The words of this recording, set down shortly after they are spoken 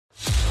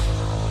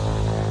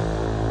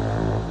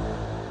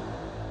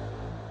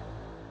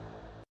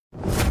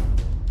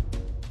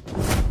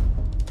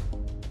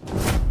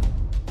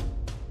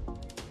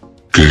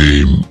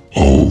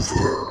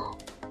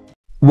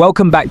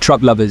Welcome back,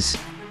 truck lovers.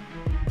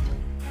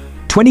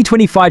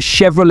 2025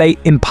 Chevrolet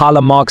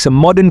Impala marks a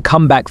modern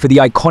comeback for the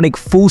iconic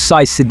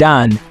full-size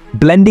sedan,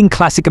 blending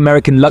classic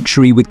American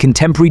luxury with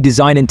contemporary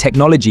design and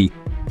technology.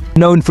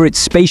 Known for its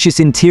spacious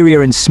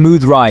interior and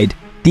smooth ride,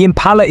 the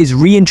Impala is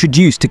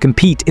reintroduced to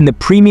compete in the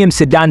premium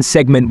sedan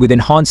segment with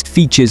enhanced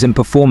features and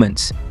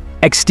performance.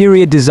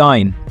 Exterior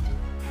design.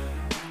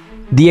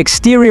 The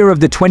exterior of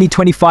the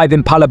 2025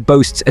 Impala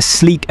boasts a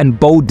sleek and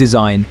bold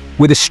design,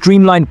 with a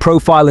streamlined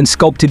profile and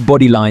sculpted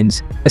body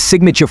lines. A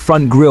signature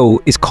front grille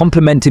is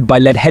complemented by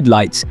LED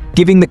headlights,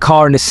 giving the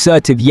car an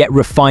assertive yet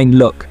refined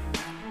look.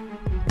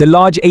 The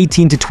large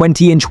 18 to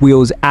 20-inch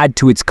wheels add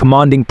to its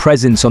commanding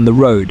presence on the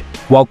road,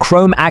 while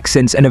chrome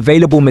accents and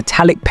available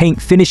metallic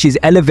paint finishes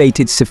elevate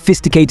its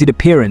sophisticated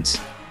appearance.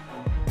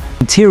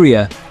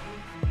 Interior.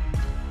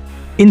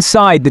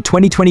 Inside, the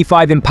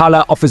 2025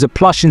 Impala offers a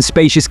plush and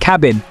spacious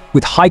cabin,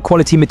 with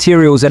high-quality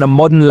materials and a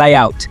modern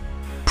layout.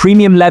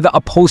 Premium leather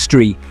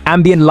upholstery,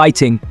 ambient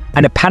lighting,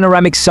 and a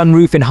panoramic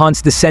sunroof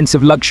enhance the sense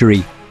of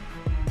luxury.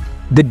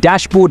 The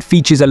dashboard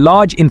features a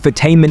large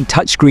infotainment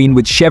touchscreen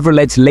with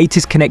Chevrolet's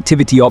latest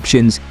connectivity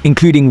options,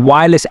 including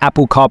wireless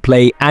Apple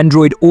CarPlay,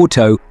 Android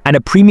Auto, and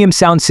a premium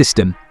sound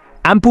system.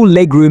 Ample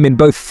legroom in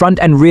both front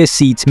and rear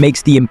seats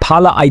makes the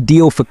Impala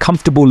ideal for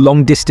comfortable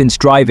long-distance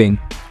driving.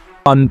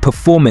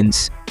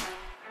 Performance.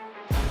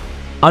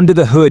 Under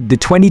the hood, the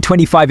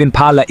 2025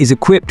 Impala is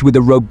equipped with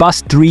a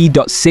robust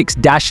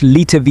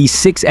 3.6-liter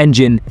V6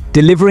 engine,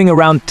 delivering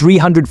around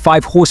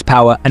 305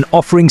 horsepower and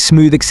offering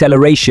smooth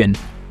acceleration.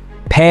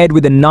 Paired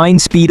with a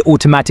 9-speed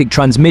automatic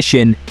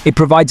transmission, it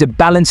provides a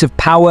balance of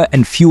power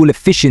and fuel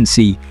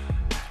efficiency.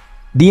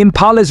 The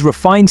Impala's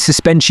refined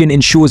suspension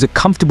ensures a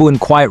comfortable and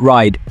quiet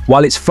ride,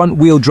 while its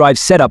front-wheel drive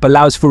setup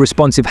allows for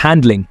responsive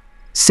handling.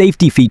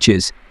 Safety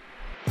features.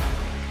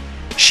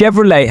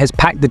 Chevrolet has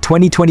packed the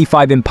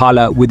 2025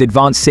 Impala with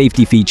advanced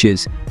safety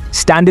features.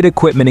 Standard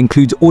equipment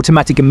includes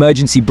automatic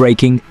emergency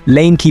braking,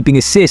 lane keeping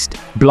assist,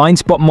 blind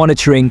spot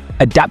monitoring,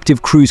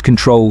 adaptive cruise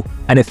control,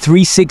 and a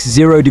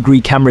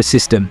 360-degree camera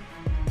system.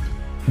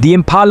 The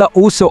Impala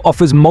also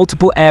offers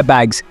multiple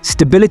airbags,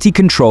 stability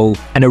control,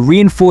 and a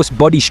reinforced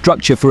body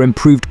structure for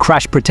improved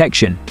crash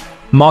protection.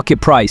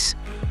 Market price.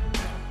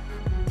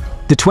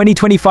 The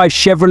 2025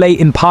 Chevrolet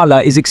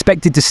Impala is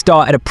expected to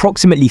start at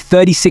approximately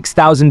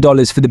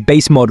 $36,000 for the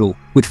base model,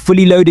 with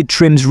fully loaded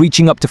trims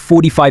reaching up to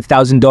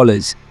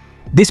 $45,000.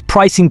 This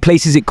pricing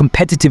places it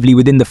competitively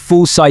within the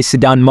full-size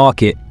sedan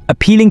market,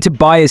 appealing to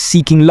buyers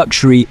seeking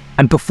luxury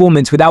and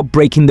performance without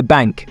breaking the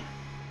bank.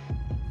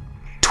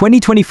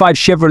 2025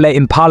 Chevrolet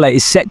Impala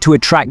is set to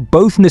attract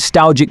both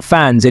nostalgic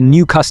fans and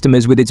new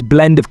customers with its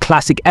blend of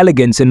classic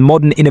elegance and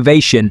modern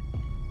innovation.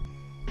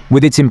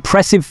 With its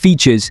impressive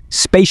features,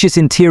 spacious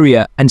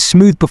interior, and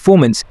smooth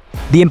performance,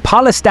 the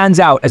Impala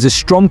stands out as a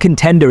strong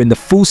contender in the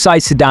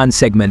full-size sedan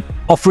segment,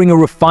 offering a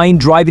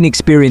refined driving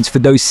experience for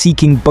those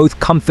seeking both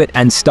comfort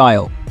and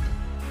style.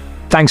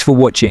 Thanks for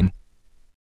watching.